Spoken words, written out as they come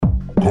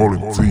Call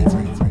it tea.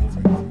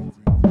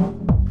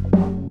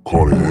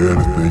 Call it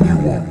anything you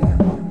want.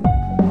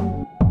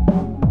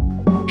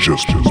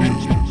 Just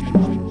believe.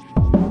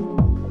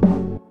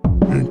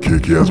 And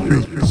kick-ass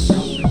beats.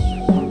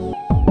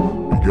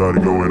 We got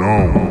it going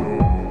on.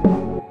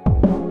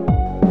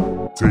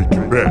 Take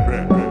it back.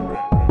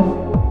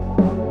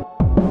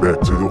 Back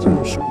to the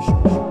old school.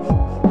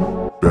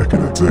 Back in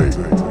the day.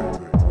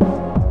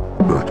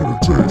 Back in the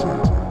day.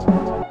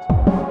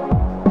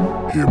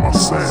 Hear my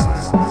sound.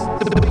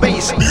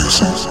 Music.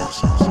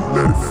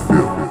 Let it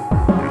fill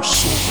your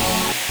soul.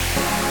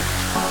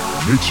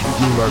 Makes you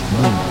feel like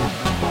moving.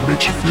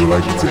 Makes you feel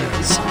like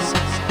dancing.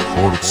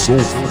 Call it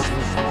soulful.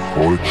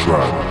 Call it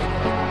tribal.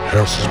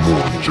 House is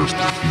more than just a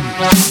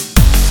beat.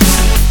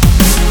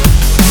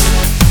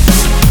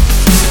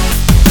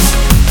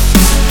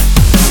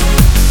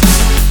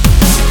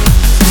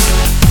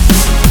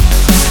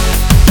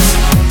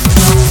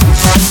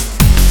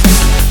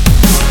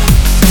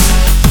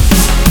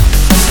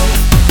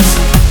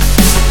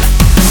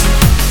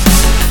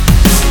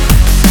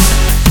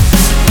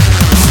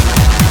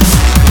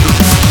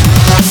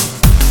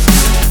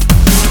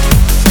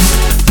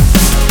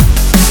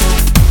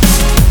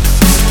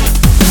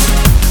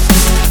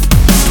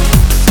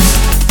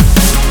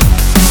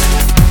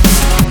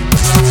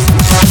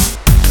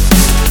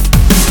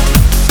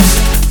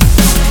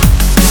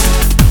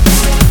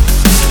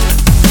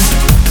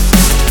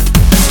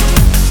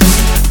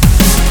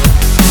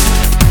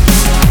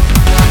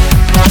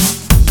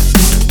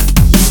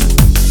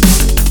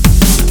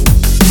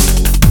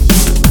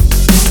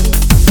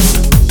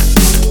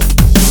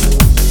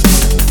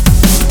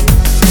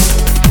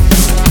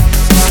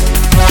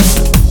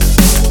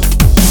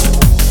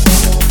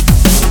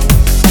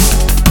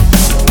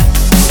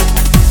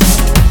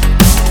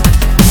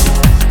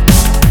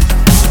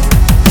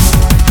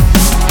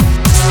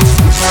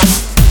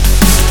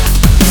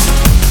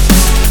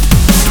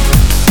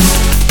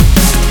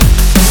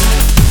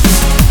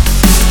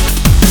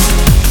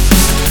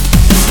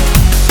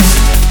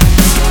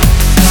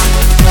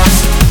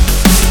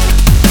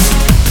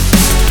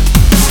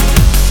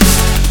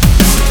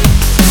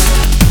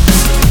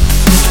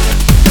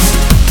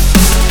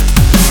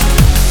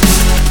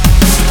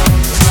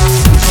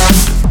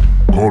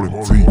 Call it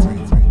tea.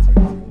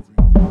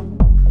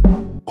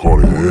 Call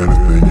it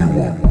anything you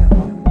want.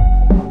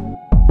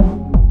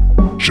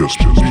 Just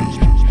believe.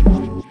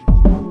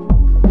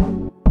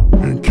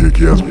 And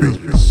kick-ass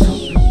beats.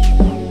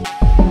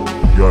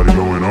 Got it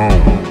going on.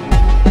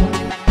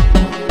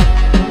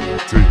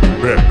 Take it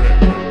back.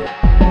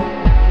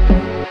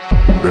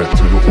 Back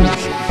to the old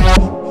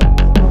school.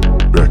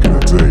 Back in the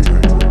day.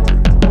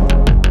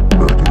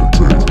 Back in the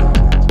day.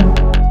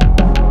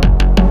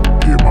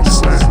 Hear my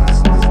sound.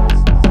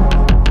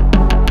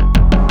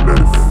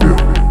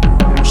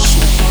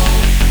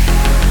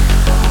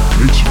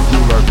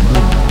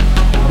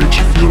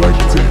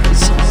 Like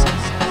dancing,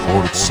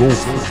 call it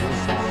soulful,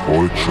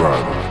 call it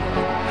tribal.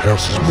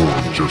 House is more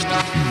than just a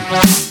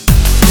beat.